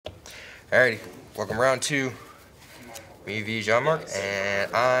Alrighty, welcome round 2. Me v. Jean-Marc,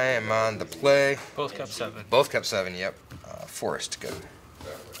 and I am on the play. Both kept 7. Both kept 7, yep. Forest, go.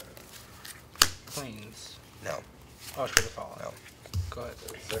 Plains. No. Oh, should have fallen. No. Go ahead.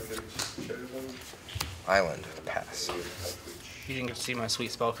 Island, pass. You didn't get to see my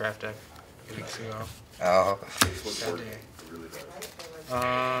sweet spellcraft deck 2 weeks ago. Oh. Sad day.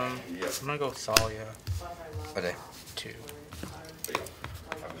 I'm gonna go with Salia. What day? 2.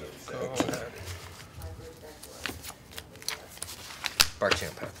 Go ahead.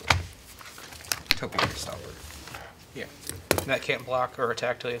 Barchino Pathway. Topiary Stomper. Yeah. And that can't block or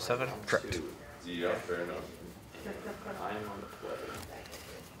attack till you have 7? Correct. Yeah, fair enough.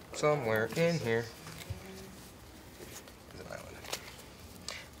 Somewhere in here is an island.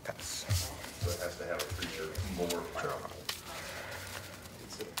 Pass. So it has to have a creature more powerful.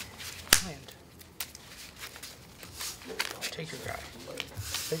 Land. Take your guy.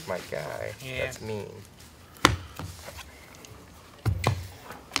 Take my guy. Yeah. That's mean.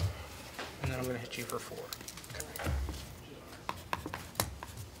 And then I'm gonna hit you for 4.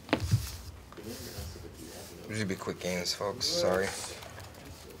 These would be quick games, folks. Sorry.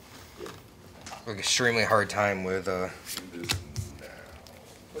 Like extremely hard time with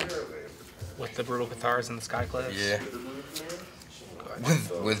With the Brutal Cathars and the Skycliffs? yeah.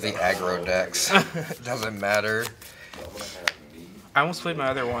 With the aggro decks. It doesn't matter. I almost played my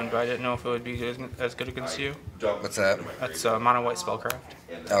other one, but I didn't know if it would be as good against you. What's that? That's Monowhite Spellcraft.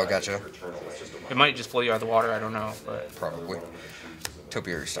 Oh, gotcha. It might just blow you out of the water, I don't know, but... Probably.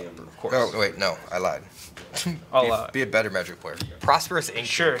 Topiary Stomper, of course. Oh, wait, no, I lied. I'll be a better Magic player. Prosperous Ink.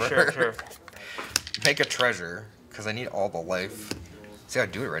 Sure. Make a treasure, because I need all the life. See, I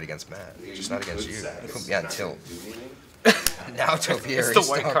do it right against Matt, just not against you. Put me on tilt. Now Topiary It's the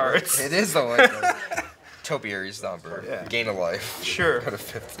white Stomper. cards. It is the white card. Topiary Stomper. Yeah. Gain a life. Sure. Go to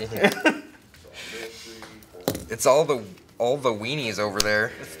 15. It's all the weenies over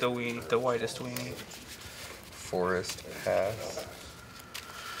there. It's the whitest weenie. Forest, pass.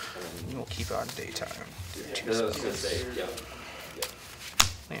 You will keep it on daytime. 2 spells.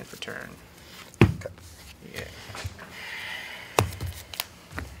 Land for turn. Okay. Yeah.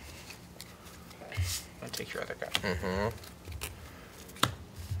 I'm gonna take your other guy. Mm-hmm.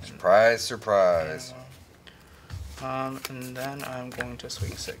 Surprise, surprise. And then I'm going to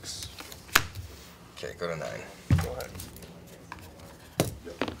swing 6. Okay, go to 9. Go ahead.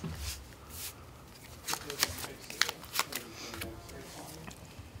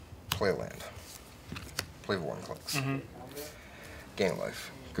 Play a land. Play Vorinclex. Mm-hmm. Gain a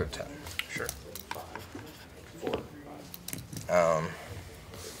life. Go to 10. Sure.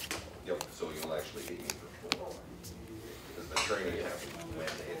 Yep, so you'll actually hit me for 4. Because the training happens when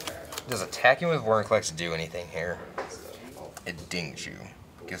they attack. Does attacking with Vorinclex do anything here? It dings you.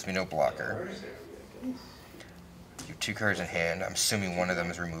 Gives me no blocker. You have 2 cards in hand. I'm assuming one of them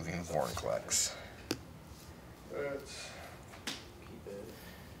is removing Vorinclex.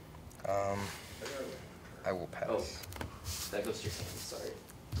 I will pass. Oh, that goes to your hand, sorry.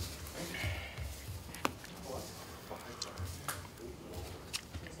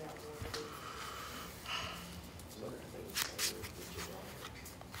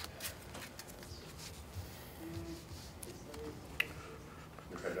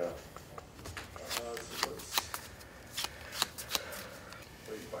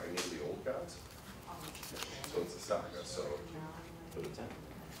 Are you buying any of the old gods? So it's a saga, so.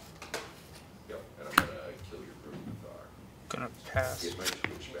 Yep, and I'm gonna kill your Brutal Cathar. Gonna pass. Get my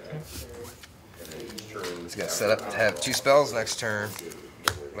switch back. And then each turn. He's got set up to have 2 spells next turn.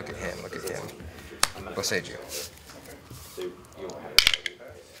 Look at him, look at him. Boseiju.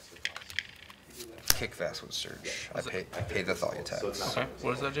 Kick fast with Surge. I pay the Thalia tax. Okay,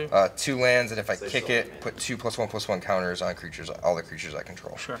 what does that do? 2 lands, and if I kick it, put 2 +1/+1 counters on creatures, all the creatures I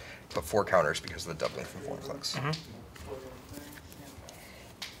control. Sure. Put 4 counters because of the doubling from Vorinclex. Mm-hmm.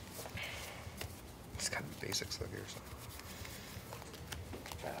 It's gotta be basics though here. So.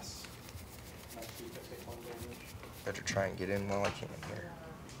 Pass. Better try and get in while I can here.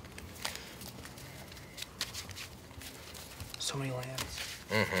 So many lands.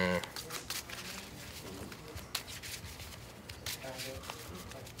 Mm-hmm.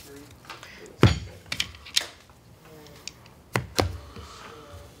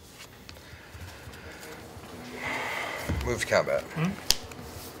 Move to combat. Hmm?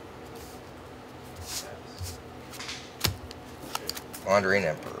 Wandering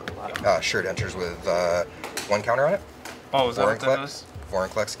Emperor. Sure, it enters with 1 counter on it. Oh, is that what that is?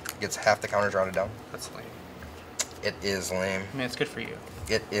 Vorinclex gets half the counters rounded down. That's lame. It is lame. I mean, it's good for you.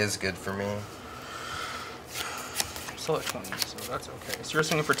 It is good for me. Still at 20, so that's okay. So you're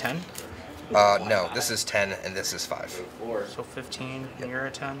swinging for 10? No, this is 10 and this is 5. So 15, and you're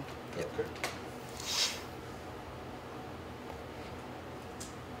at 10. Yep.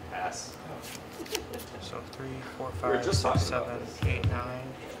 Pass. So 3, 4, We were 5, just 6, talking 7, about this. 8, 9.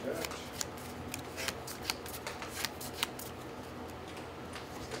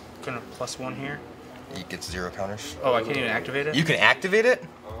 Gonna +1 here. You get 0 counters. Oh, I can't even activate it? You can activate it,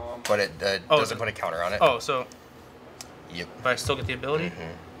 but it Oh, doesn't put a counter on it. Oh, so. Yep. But I still get the ability?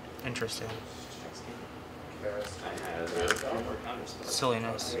 Mm-hmm. Interesting. I had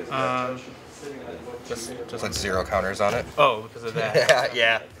Silliness. Just Put 0 counters on it. oh, because of that.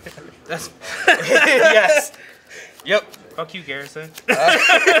 Yeah. That's. Yes. Yep. Fuck you, Garrison.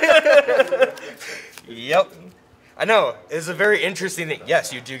 Yep. I know. It's a very interesting thing.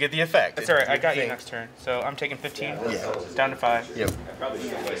 Yes, you do get the effect. That's alright, I got you Thing. next turn. So I'm taking 15. Yeah. Down to 5. Yep.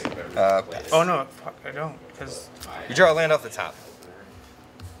 Pass. Oh no, fuck, I don't. Because. You draw a land off the top.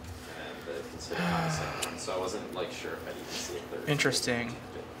 So I wasn't like sure if I needed to see if there. Interesting.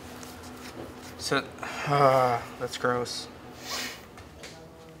 So. That's gross.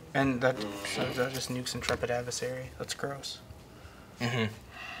 And that, so that just nukes Intrepid Adversary. That's gross. Mm-hmm.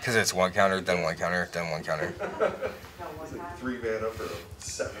 Because it's 1 counter, then 1 counter, then 1 counter. It's like 3 mana for a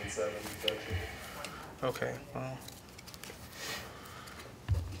 7/7. Okay, well.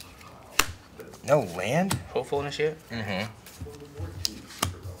 No land? Hopeful Initiate. Mm-hmm.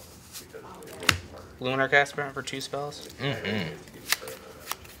 Lunar Casper for 2 spells. Mm-hmm.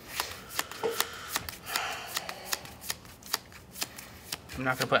 I'm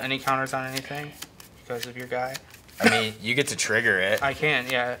not gonna put any counters on anything because of your guy. I mean, you get to trigger it. I can,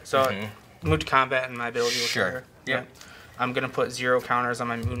 yeah. So move to combat and my ability will Sure. trigger. Yep. I'm gonna put 0 counters on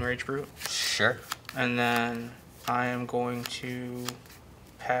my Moonrage Brute, Sure. and then I am going to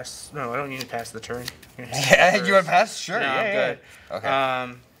pass. No, I don't need to pass the turn. Yeah, you want to pass? Sure. No, yeah, I'm yeah. good. Okay.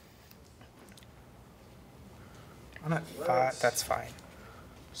 I'm at 5. That's fine.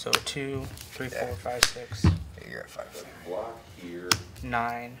 So 2, 3, 4, 5, 6, You're at 5. Block here.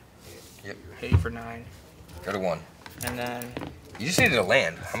 9. Yep. Hit you for 9, Go to 1. and then You just needed a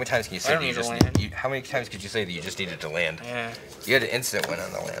land. How many times can you say I don't that you need a just land. how many times could you say that you just needed to land? yeah. You had an instant win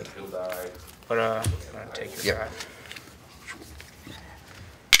on the land. He'll die. But I'm gonna take your Yep. guy.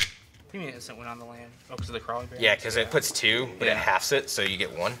 You mean instant win on the land? Oh, because of the crawling bear? Yeah, because it puts 2, but it Yeah. halves it, so you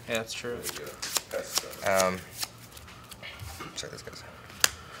get 1. Yeah, that's true. Sorry, this guy's.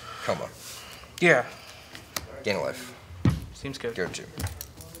 Coma. Yeah, Gain a life. seems good. Go 2.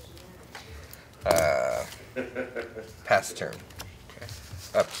 Pass the turn. Okay.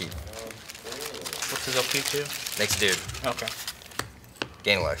 Upkeep. What's his upkeep to? Next dude. Okay,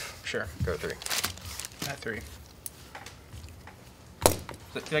 Gain a life. sure. Go 3. At 3.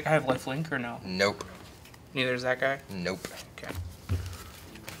 Does that guy have lifelink or no? Nope. Neither does that guy? Nope. Okay.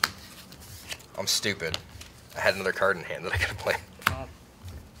 I'm stupid. I had another card in hand that I could have played. Oh.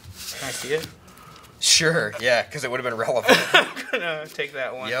 Can I see it? Sure, yeah, because it would have been relevant. I'm gonna take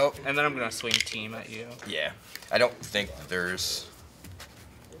that one. Yep. And then I'm gonna swing team at you. Yeah. I don't think that there's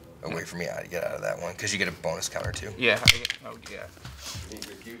a way for me to get out of that one, because you get a bonus counter too. Yeah. Oh, yeah. You think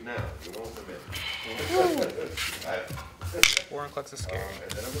you're cute now. You won't admit. War and Clux is scary.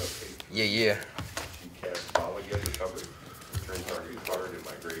 And then I'm going to pay Yeah, yeah. 2 cast Ball again recovery. Return target card in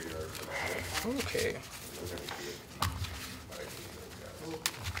my graveyard to my hand. Okay.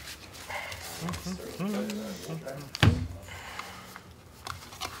 We're going to get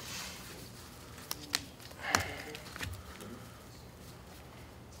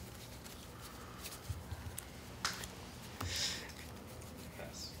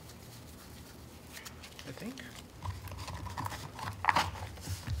I think.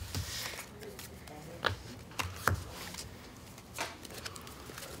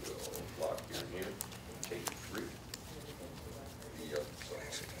 block here. Take 3. Yep. So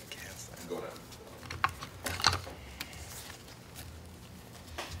Actually, I'm gonna cast that. go down.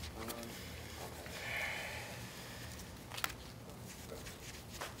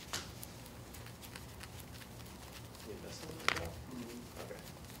 Okay.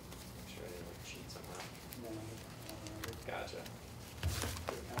 Make sure I didn't like cheat somehow. Gotcha.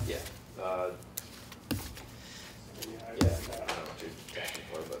 Yeah. Yeah. I don't know what you're asking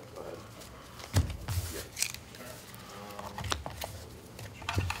for, but go ahead.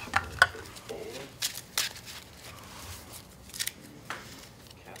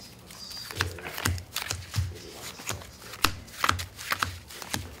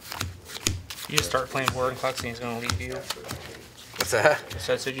 You just start playing War and Clux and he's gonna leave you. What's that?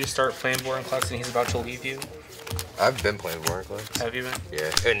 So you just start playing War and Clux and he's about to leave you. I've been playing Warren Clux. Have you been?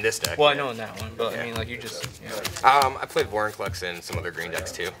 Yeah, in this deck. Well, I know in that one, but I mean, like you just. Yeah. I played Warren Clux in some other green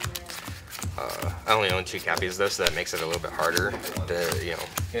decks too. I only own 2 copies though, so that makes it a little bit harder to, you know.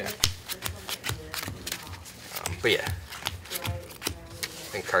 Yeah. But yeah.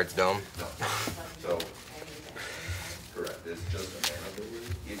 I think cards dumb. So, correct, it's just a mana builder.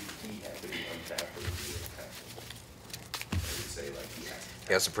 If he had to be untapped or be attacked, I would say like he has to. Yeah,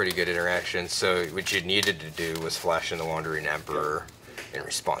 that's a pretty good interaction. So what you needed to do was flash in the Wandering Emperor in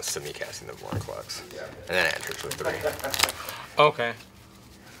response to me casting the Vorinclex. Yeah. And then it enters with 3. Okay.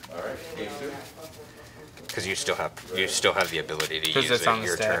 All right, game 2. Because you still have the ability to Because use it's it on the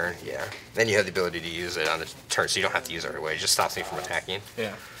your stack. turn. Yeah. Then you have the ability to use it on the turn, so you don't have to use it right away. It just stops me from attacking. Yeah.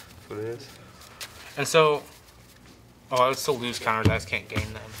 That's what it is. And so, I would still lose counters. I just can't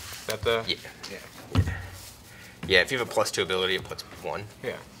gain them. Is that the? Yeah. Yeah. Yeah, if you have a +2 ability, it puts 1.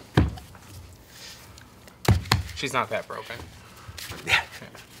 Yeah. She's not that broken. Yeah.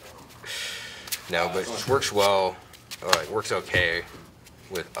 No, but it works well. It works okay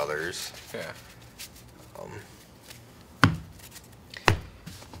with others. Yeah.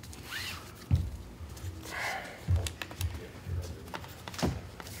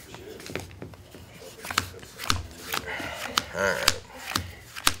 Alright.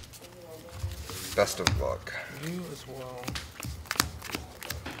 Best of luck. You as well.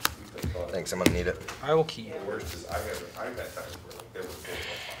 Thanks, I'm gonna need it. I will keep. The worst is I've had times where like, there was a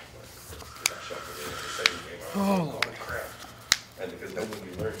got shuffled in the second game. Oh, Lord. Crap. And because then when you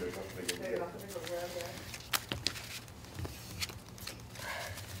learn, there's nothing they can do.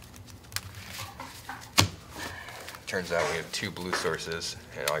 Turns out we have 2 blue sources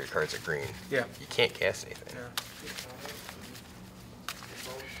and all your cards are green. Yeah. You can't cast anything. Yeah.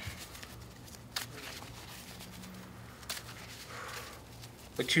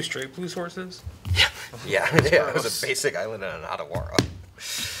 Like 2 straight blue sources? Yeah. Yeah, it was gross. a basic island and an Adawara.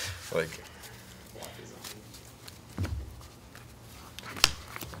 Like,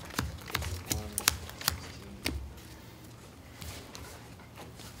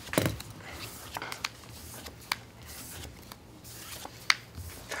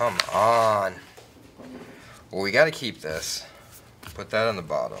 come on. Well, we gotta keep this. Put that on the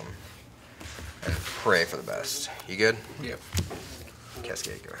bottom. And pray for the best. You good? Yep.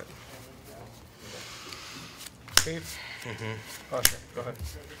 Cascade, go ahead. Save? Mm-hmm. Oh, sure. Go ahead.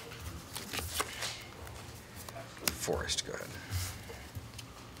 Forest, go ahead.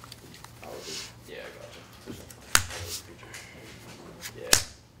 Yeah, I gotcha. Yeah.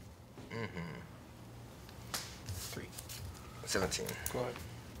 Mm-hmm. 3. 17. Go ahead.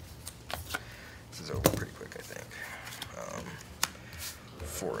 This is over pretty quick, I think.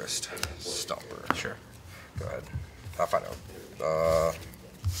 Forest, Stomper. Sure. Go ahead. I'll find out.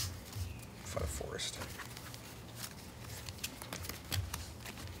 Find a forest.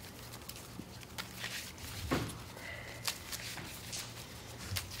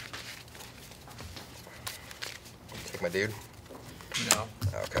 Take my dude? No.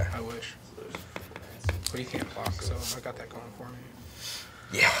 Okay. I wish. But you can't block, so I got that going for me.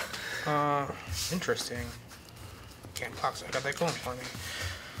 Yeah. Interesting. Can't block, so I got that going for me.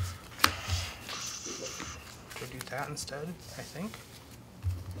 Should I do that instead? I think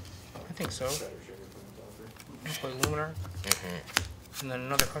so. I'll play Luminar. Mm-hmm. And then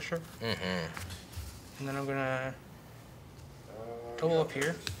another Usher. Mm-hmm. And then I'm gonna double up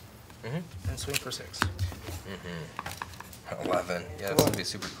here Mm-hmm. and swing for 6. Mm-hmm. 11. Yeah, that's gonna be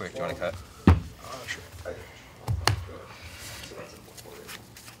super quick. Do you wanna cut? Sure.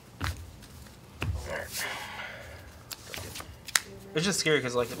 It's just scary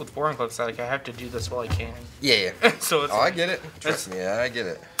because, like, with Vorinclex, like, I have to do this while I can. Yeah, yeah. So it's Oh, like, I get it. Trust me, I get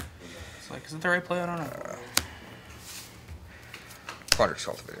it. it's like, is it the right play? I don't know. Quadrix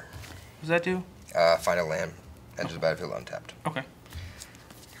Cultivator. What does that do? Find a land. Enters the battlefield untapped. Okay.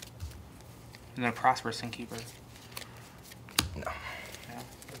 And then Prosperous Innkeeper. No. Yeah. I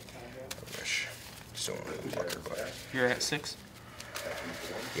wish. Still want to blocker, but You're at 6?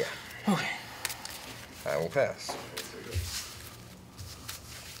 yeah. Okay. I will pass.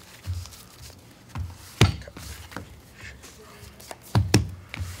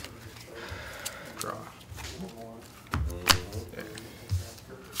 Draw.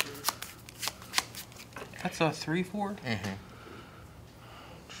 That's a 3/4? Mm-hmm.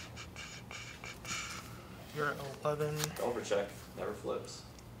 You're at 11. Overcheck. Never flips.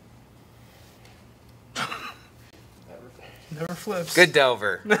 Never flips. Never flips. Good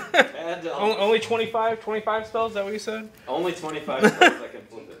Delver. Bad Delver. Only 25 spells? Is that what you said? Only 25 spells I can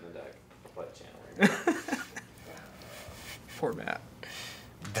flip it in the deck. I'll play Channeling. Poor Matt.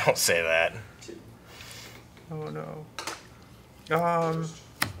 Don't say that. 2. Oh no.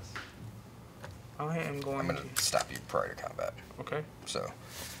 I am going I'm gonna to. stop you prior to combat. Okay. So,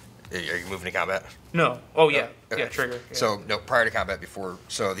 Are you moving to combat? No. Oh yeah. Okay. Yeah. Trigger. Yeah. So no, prior to combat, before.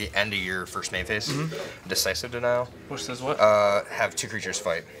 So the end of your first main phase, decisive denial. Which says what? Have 2 creatures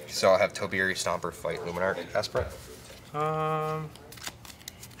fight. So I'll have Topiary Stomper fight Luminarch Aspirant.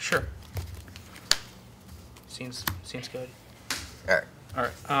 Sure. Seems good. All right. All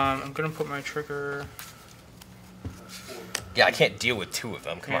right. I'm gonna put my trigger. Yeah, I can't deal with 2 of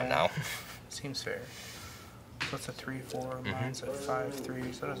them. Come on Yeah. now. Seems fair. So it's a 3/4. Mine's at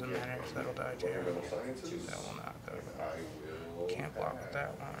 5/3, so that doesn't matter because that'll die too. That will not though. Can't block with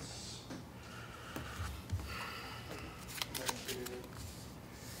that one.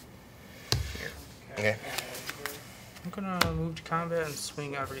 Here. Okay. I'm gonna move to combat and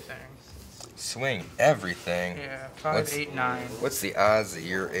swing everything. Swing everything. Yeah, 5, 8, 9. What's the odds that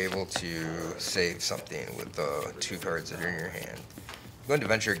you're able to save something with the 2 cards that are in your hand? I'm going to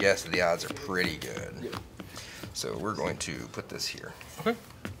venture a guess that the odds are pretty good. So we're going to put this here. Okay.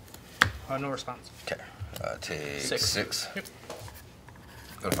 No response. Okay. Take 6. 6. Yep.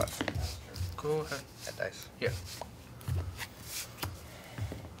 Go to 5. Go ahead. That dice. Yeah.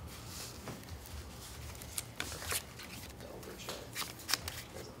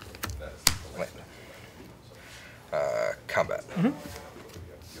 Wait. Combat.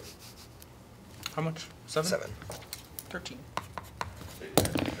 How much? 7? 7. 13.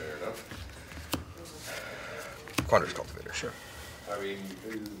 Fair enough. Quander's Cultivator. Sure. I mean,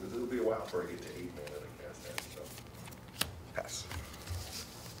 it'll be a while before I get to 8 mana to cast that, so. Pass.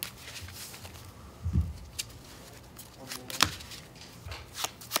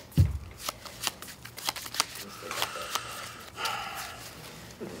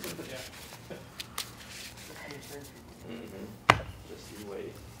 Just you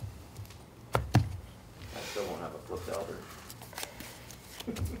wait. I still won't have a flipped elder.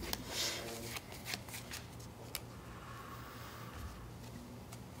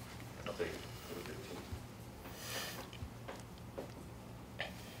 I'll take it for the 15.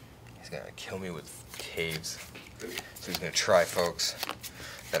 He's going to kill me with caves. So he's going to try, folks,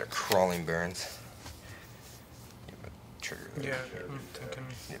 that are crawling burns. You have a trigger there. Yeah, I'm thinking.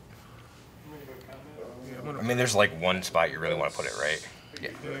 Yep. Yeah, I'm gonna I mean, there's like one spot you really want to put it, right? Yeah.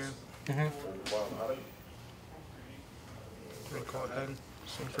 Yeah. Wild Hottie? I'm gonna go ahead.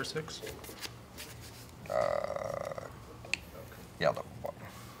 Swing for 6. Yeah, I'll double block.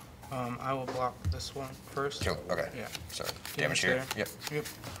 I will block this one first. Kill. Okay. Yeah. So damage here. there. Yep. Yep.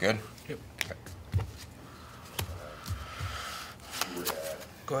 Good. Yep. Okay. You were at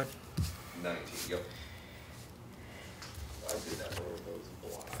Go ahead. 19, yep. I did that for those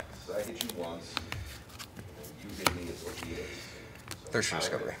blocks. So I hit you once, and you hit me as a DA. Thirst for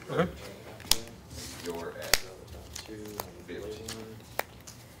discovery. Okay. You're at 15.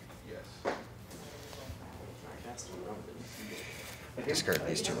 Yes. Discard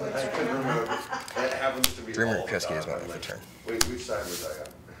these 2 lands. That happens to be Dreamer all the Pesky is time. my turn. Wait, which side was I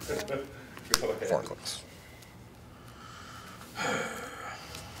on? Go ahead. 4 clicks.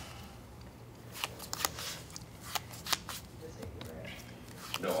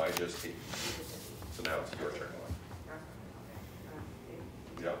 No, I just hit you. So now it's your turn.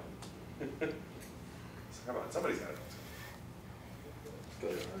 Yep. So come on, somebody's got it. Go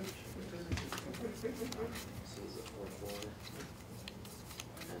to Arch. This is a 4/4.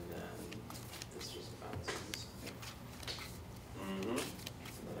 And then this just bounces. Mm-hmm. And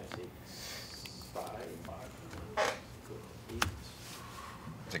then I take 5, 8.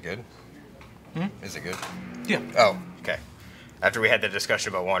 Is it good? Hmm? Is it good? Yeah. Oh, okay. After we had the discussion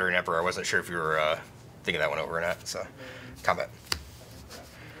about Wandering Emperor, I wasn't sure if you were thinking that one over or not. So, combat.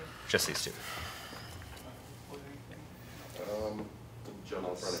 Just these 2. Jump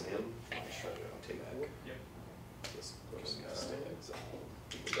in front of him. Take that. Just stay exiled.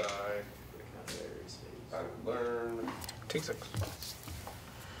 Die. I learn. Take 6.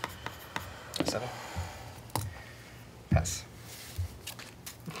 7. Pass.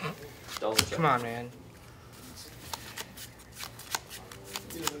 Double check. Come on, man.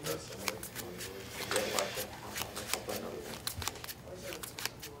 Yeah, watch it. I'll play another one.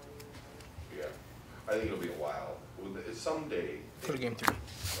 Yeah. I think it'll be a while. Someday. Go to game 3.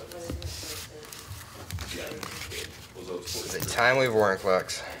 Yeah. Well, those It's a timely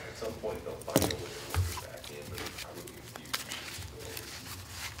Vorinclex. At some point, they'll find a way to work it back in, but it's probably a few years.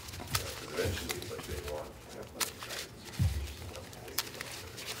 Because eventually, it's like they want.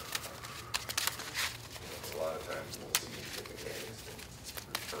 A lot of times, we'll see the mechanics and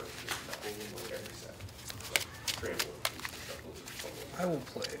return to nothing every set. So, scramble. I will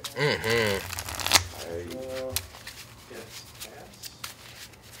play. Mm-hmm. Yes, pass.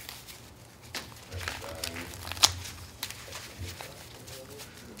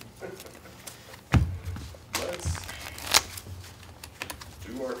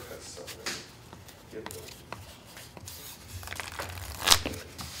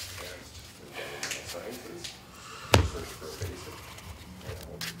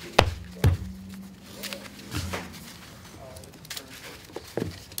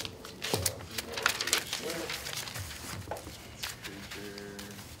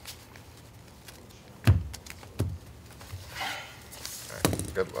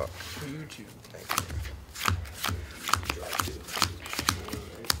 Good luck. You too. Thank you.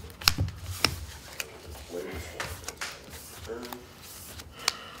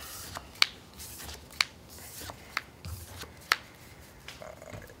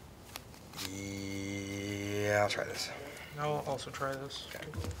 Yeah, I'll try this. I'll also try this. Okay.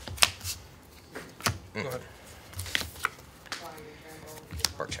 Go ahead.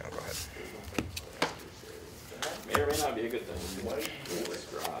 Bark channel, go ahead. May or may not be a good thing. It's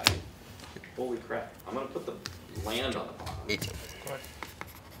dry. Holy crap. I'm gonna put the land on the bottom. 18. Go ahead.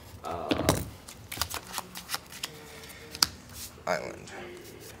 Island.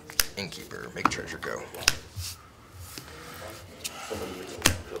 Innkeeper. Make treasure go. Somebody will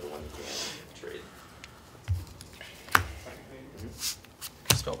kill the one you can trade.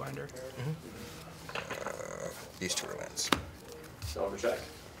 Spellbinder. These two are lands. Silver check.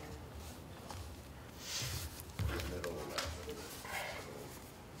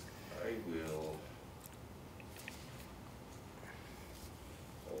 I will.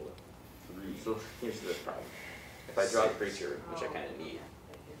 Hold it. 3. So here's the problem. If I draw a creature, which I kind of need,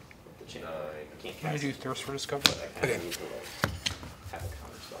 with the chance, I can't Can I cast do it. Thirst for Discovery? But I kind of need to like have a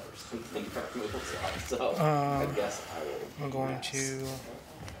counter spell or something for removal slot. So I guess I will. I'm going pass. to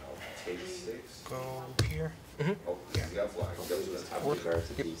Take 6. go here. Oh, yeah, you got flags. I'll go to the top of the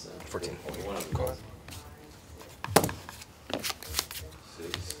guards at decent. 14. Only one of them. Go ahead.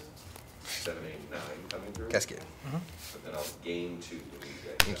 6, 7, 8, 9 coming through. Cascade. But then I'll gain 2 when you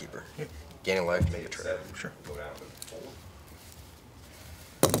get Innkeeper. Yep. Gaining life, make a Make it treasure. 7. Sure. Go down to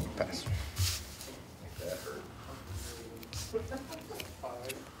 4. Pass. That hurt.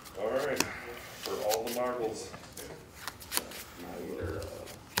 Alright. For all the marbles. Now either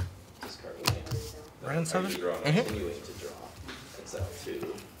discard a land. Red 7? Continuing to draw. Exile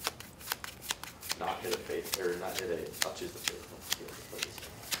 2. Not hit a faith, or not hit a. I'll choose the faithful.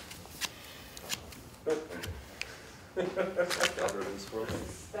 Algorithms for them.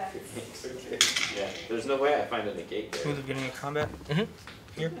 Yeah, there's no way I find a negate there. Move the beginning of combat.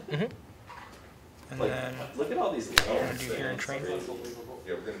 Here. And Like, then look at all these gonna lands. do here and train. Yeah,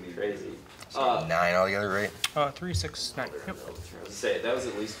 we're gonna need Crazy. 9 altogether, right? 3, 6, 9. Yep. I was gonna say, that was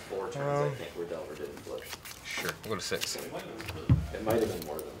at least 4 turns I think where Delver didn't flip. Sure. We'll go to 6. It might have been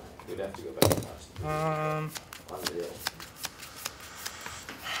more than that. We'd have to go back and watch the video. Unreal.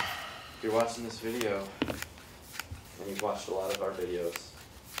 If you're watching this video, and you've watched a lot of our videos,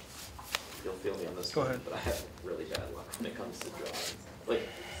 you'll feel me on this Go one, ahead. but I have really bad luck when it comes to drawing. Like,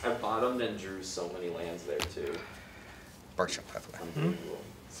 I bottomed and drew so many lands there too. Bark channel pathway. Unbelievable.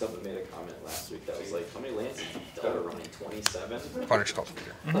 Someone made a comment last week that was like, how many lands is Delver running? 27? Punish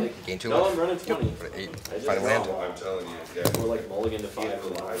Cultivator. Like, Gain 2 no, life. I'm running 20. Go to 8. I just Find a land. Oh, I'm telling you, yeah. We're like mulligan to 5 5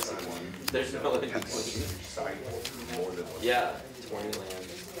 for lives on one. one. There's no in between. Sideboard, more than one. Yeah, 20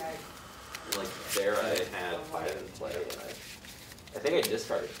 lands. Like there I had 5 in play, and I think I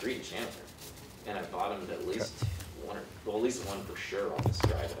discarded 3 to Chandler, and I bottomed at least one, or well, at least one for sure on this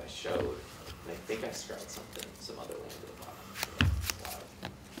drive that I showed, and I think I scryed something, some other land at the bottom. Wow,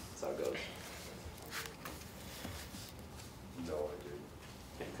 that's how it goes. No, I didn't.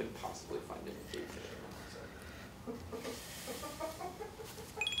 I couldn't possibly find any food there.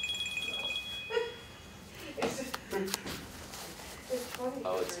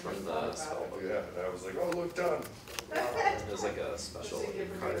 Oh, it's from the spell book. Yeah, and I was like, oh, look, done. There's like a special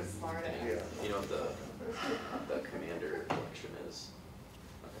card thing. Yeah. You know what the commander collection is?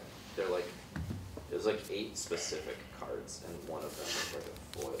 Okay. They're like, there's like 8 specific cards, and one of them is like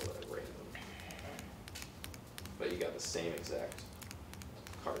a foil at random. But you got the same exact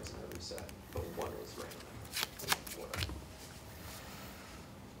cards in every set, but one was random.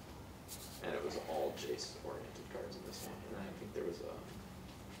 And it was all Jace-oriented cards in this one, and I think there was a.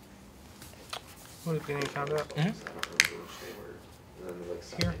 Move the beginning of combat. I don't remember which they were. And then like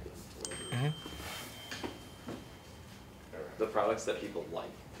Here. Simic. The products that people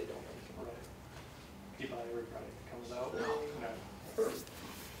like, they don't like. Do you buy every product that comes out? No. No.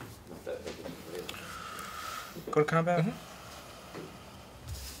 Not that big of a deal. Go to combat.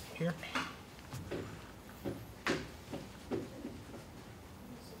 Here.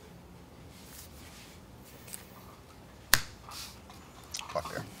 Block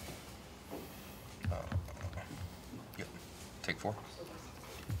there. Yep. Take 4.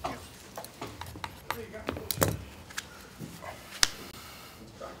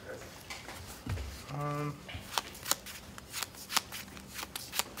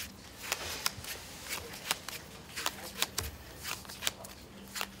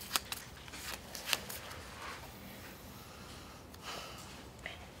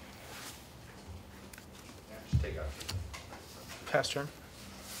 Just take out. Pass turn.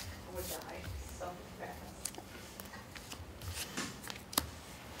 would die so fast.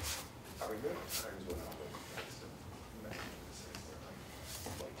 Are we good? Times went out next to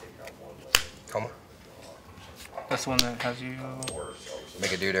like take out one leg. Coma. That's the one that has you.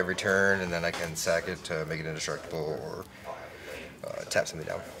 Make a dude every turn, and then I can sack it to make it indestructible or tap something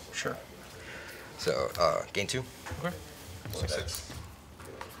down. Sure. So, gain 2. Okay. 6.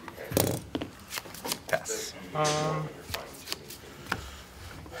 Pass.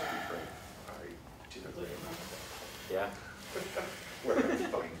 Yeah. We're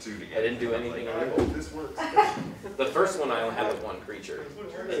fucking two together. I didn't do anything I illegal. hope this works. The first one I only had like 1 creature.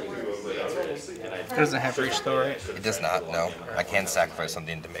 And I It doesn't have reach though, right? It does not, no. I can sacrifice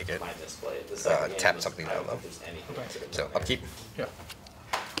something to make it. My display. The second game Tap was- something I don't down, think though. there's anything Okay. I could've So, done there. upkeep. Yeah.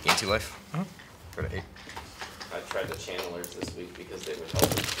 Gain 2 life. Mhm. Go to 8. I tried the channelers this week because they would help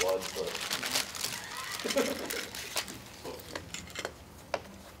with floods, but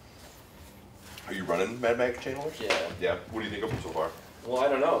Are you running Mad Max channelers? yeah. Yeah. What do you think of them so far? Well, I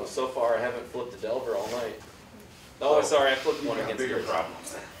don't know. So far, I haven't flipped a Delver all night. Oh, sorry, I flipped one against bigger Garrison.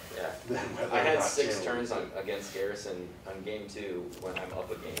 problems. Yeah. I had 6 turns against Garrison on game 2 when I'm up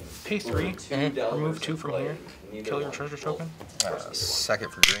a game. Pay 3. Two Mhm. Delvers Remove in 2 from play. here. Neither Kill your one treasure flipped. token. Neither one. Sack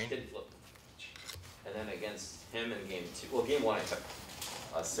it for green. Didn't flip. And then against him in game 2, well, game 1 I took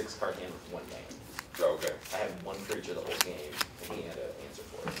a 6-card hand with 1 land. Oh, okay. I had 1 creature the whole game, and he had an answer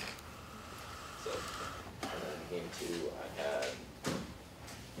for it. So, and then in game 2, I had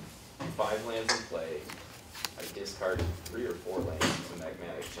 5 lands in play. I discarded 3 or 4 lands to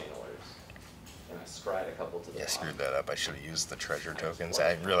magmatic channelers, and I scryed a couple to the Yeah, bottom. screwed that up. I should have used the treasure tokens.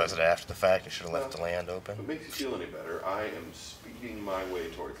 I realized it after the fact. I should have left the land If it open. makes you feel any better, I am speeding my way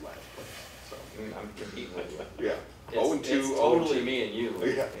towards last place. So. I'm competing with you. Yeah. It's, 0-2, it's 0-2. totally me and you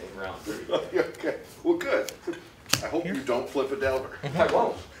Yeah. in round 3. Okay. Well, good. I hope you don't flip a Delver. I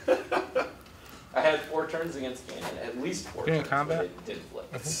won't. I had 4 turns against Ganon, at least 4 You in turns combat? where they didn't flip.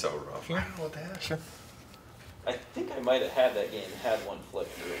 That's so rough. Here? I don't know what that. Sure. I think I might have had that game, had 1 flip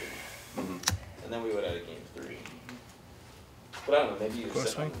through, and then we would have had a game 3. But I don't know, maybe you Go set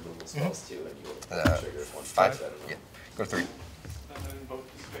swing. on removal spells too, and you would have Uh, pulled the trigger once. 5. I don't know. Yeah. Go to 3.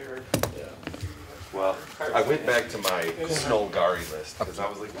 Yeah. Well, I went back to my Snolgari list because I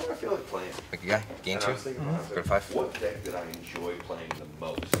was like, what do I feel like playing? Make a guy. Gain And I 2. was thinking about, Go to 5. what deck did I enjoy playing the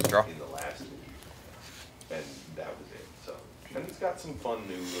most Draw. in the last year? And that was it. So, and it's got some fun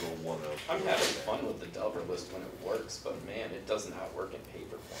new little one-up. I'm having fun with the Delver list when it works, but man, it does not work in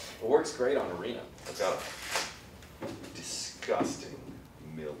paper form. It works great on Arena. I've got a disgusting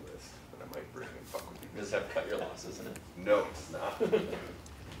mill list that I might bring and fuck with you. Does have cut your losses in it? No, it's not.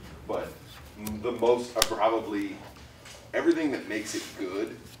 But the most, probably, everything that makes it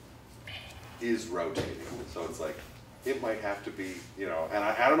good is rotating. So it's like, it might have to be, you know, and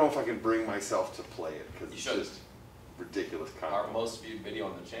I don't know if I can bring myself to play it because You it's should. just ridiculous Our content. most viewed video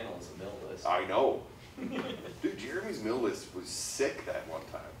on the channel is a mill list. I know. Dude, Jeremy's mill list was sick that one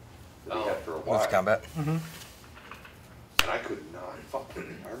time. That he had for a while. Move to combat. Mm-hmm. And I could not fuck with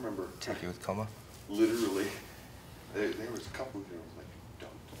it. I remember Take you with coma. literally, there was a couple of them, I was like,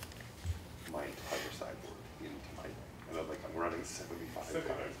 dump my entire sideboard into my deck. And I'm like, I'm running 75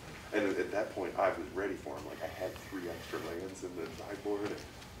 cards. And at that point, I was ready for him. Like, I had 3 extra lands in the sideboard, and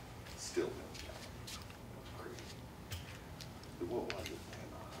still didn't get it. That was crazy. What was it, man?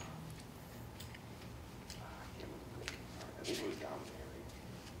 I can't remember. I think it was down there.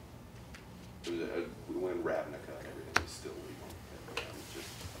 It was when Ravnica and everything was still legal. And it was just,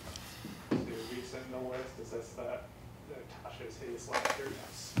 Dude, we sent no west, is this that Tasha's haze last year?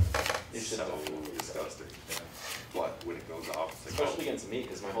 it's so disgusting. But when it goes off, it's like, Especially against me,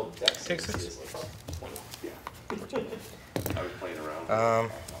 because my whole deck Take seems 6. is like 20. yeah. I was playing around.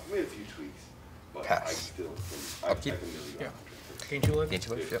 Um, I made a few tweaks, but I pass. still, I Upkeep. can really Yeah. go Gain 2 life. Gain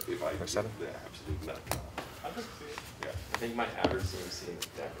 2 life. if, Yep. if I Go get 7. the absolute nut job. I just see it. Yeah. I think my average CMC in the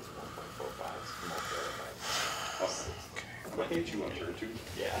deck is 1.45 from all the other guys. I hit you on turn 2.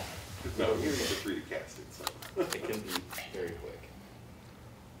 Yeah. No, you need the 3 to cast it, so. It can be very quick.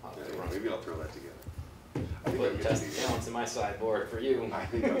 Yeah, maybe I'll throw that together. I think I'll Put get to test be talents in my sideboard for you. I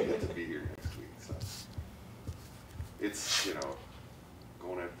think I'll get to be here next week, so. It's, you know,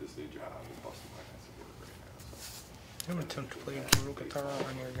 going after this new job and busting my ass to get it right now, so. I'm gonna attempt to play Murukatara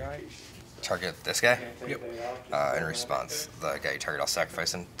on your guy. Target this guy. Can't take Yep. day off, just In go response, back the guy you target, I'll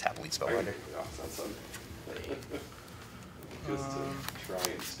sacrifice and tap lead I usually spellbinder. do the opposite on Sunday. Just to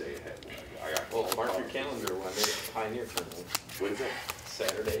try and stay ahead. I got. Well, mark your calendar when I made a Pioneer tournament. What is it?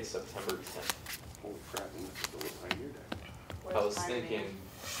 Saturday, September 10th. Holy crap, we must have built a Pioneer deck. I was thinking,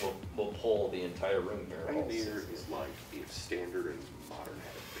 we'll pull the entire room here. all Pioneer six. is like if Standard and Modern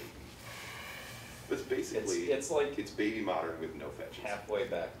had a baby. basically, It's like it's baby modern with no fetches. halfway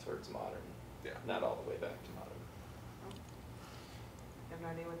back towards modern. Yeah. Not all the way back to modern. I have no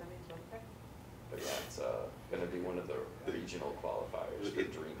idea what that means, okay? But yeah, it's gonna be one of the regional qualifiers for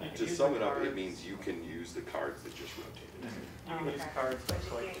DreamHack. To sum it up, it means you can use the cards that just rotated. You can use cards But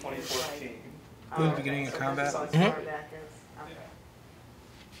since you like can't use, 2014. In the beginning of so combat. this is Mhm. as far back as, okay.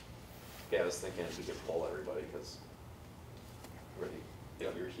 Yeah, I was thinking we could pull everybody because really, you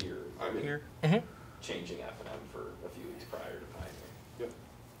know, you're here. I'm in. Here. Mm-hmm. Changing FNM for a few weeks prior to Pioneer. Yep.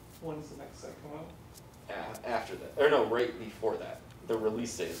 When's the next set come out? After that, or no, right before that. The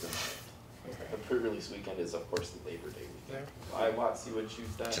release date is the 9th. The pre-release weekend is, of course, the Labor Day weekend. I want to see what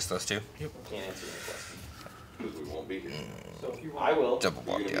choose that. Just those two. Yep. Can't answer any question. Because we won't be here. So if you want. I will. Double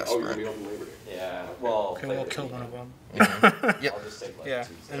block You're the gonna be- oh, you're Esper. gonna be open Labor Day. Yeah, well. Okay, play we'll the kill one weekend. of them. Mhm. Yep. I'll just take like Yeah,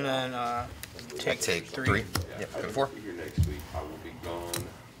 Tuesday and then off. take Take three. three. Yeah, Yep. I Go to will 4. be here next week. I will be gone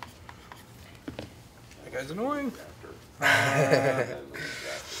That guy's annoying. after. Uh, And then the week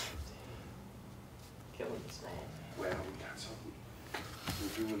after. Killing the small. Well, we got something.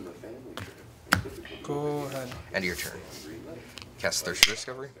 We're doing the family trip. And typically Go we're ahead. End of your turn. on Green Lake. Cast Thirst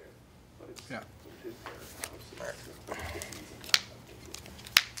Discovery. But it's Yeah. his parents' house. Alright.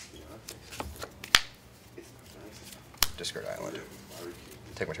 It's not nice. Discard Island. Barbecue.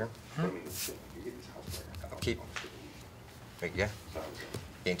 Take my turn. But I mean, it's, you get this house right now. Upkeep. Make yeah. So I was like,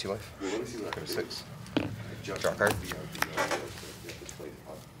 Gain 2 life. well, let me see what I Go can to do. 6. I jumped Draw on card. the BRB, I was like, this place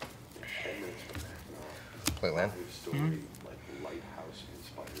up in 10 minutes from that. Play land. Five-story, like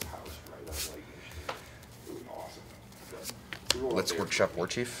lighthouse-inspired house right on Lake Michigan. It was awesome. But we rolled up Let's there. workshop War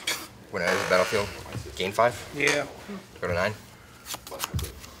Chief. When I enter the battlefield, gain 5. Yeah. Go to 9. But I was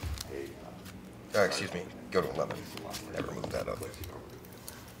like, hey, Excuse me. Go to 11. Never move that up.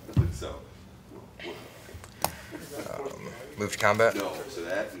 So, Move to combat. no, so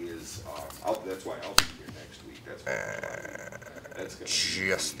that is, that's why I'll be here next week. That's that's gonna be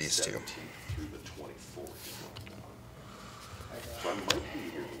Just the these two. 17th through the 24th. So I might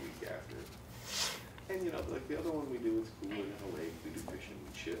be here the week after. And you know, like the other one we do is cool in the lake, we do fishing, we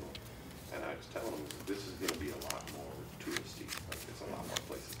chill. And I was telling them, this is gonna be a lot more touristy, like there's a lot more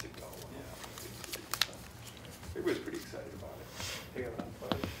places to go. And a lot more things to do. So everybody's pretty excited about it. Pick up on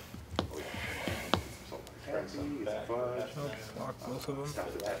fudge. Oh yeah. So crazy, it's fudge. Block both of them. Stop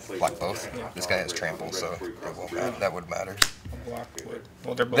at that place. Block both. This guy has trample, so that would matter. Block would.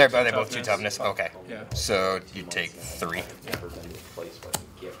 Well, they're both. They're both 2 toughness. Okay. Yeah. So you take 3. Never been to a place where I can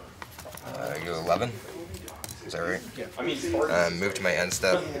give them. You go 11. Is that right? Yeah. I mean, Spartans. Move to my end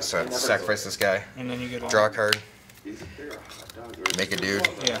step. So I have to sacrifice this guy. And then you get Draw a card. Isn't there a hot dog? Or Make a dude.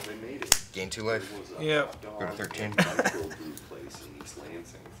 Yeah. They made it. Gain 2 life. There was a Yep. hot dog Go to 13. and microbrew place in East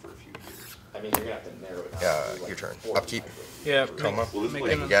Lansing for a few years. I mean, you're gonna have to narrow it down. Yeah, to, like, your turn. 4 Upkeep. Yeah. Coma. Well, this Make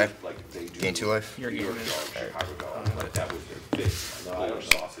place them- was guy. like they do Gain 2 life. You're New York even. dog, Chicago dog, but that was their fix. No, I Polish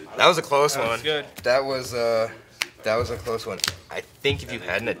don't know. sausage. That was a close That was one. good. That was a close one. I think if you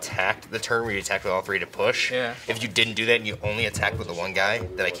hadn't attacked the turn where you attacked with all 3 to push, Yeah. if you didn't do that and you only attacked with the one guy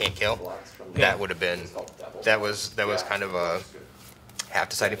that I can't kill, that would have been that was kind of a half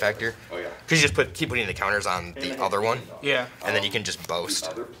deciding factor. Oh yeah. Because you just keep putting the counters on the other one, Yeah. and then you can just boast.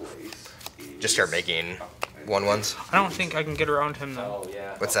 Other place is Just start making 1/1s. I don't think I can get around him though. Oh,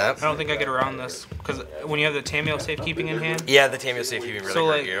 yeah. What's that? I don't think I get around this because when you have the Tameo safekeeping in hand. Yeah, the Tameo safekeeping really So,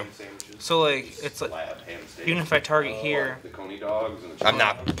 hurt like- you. So like it's like Slab ham steak. even if I target here. The Coney dogs and the I'm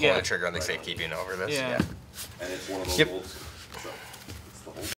not pulling Yeah. the trigger on the safekeeping over this. Yeah. And it's one of those Yep. old. So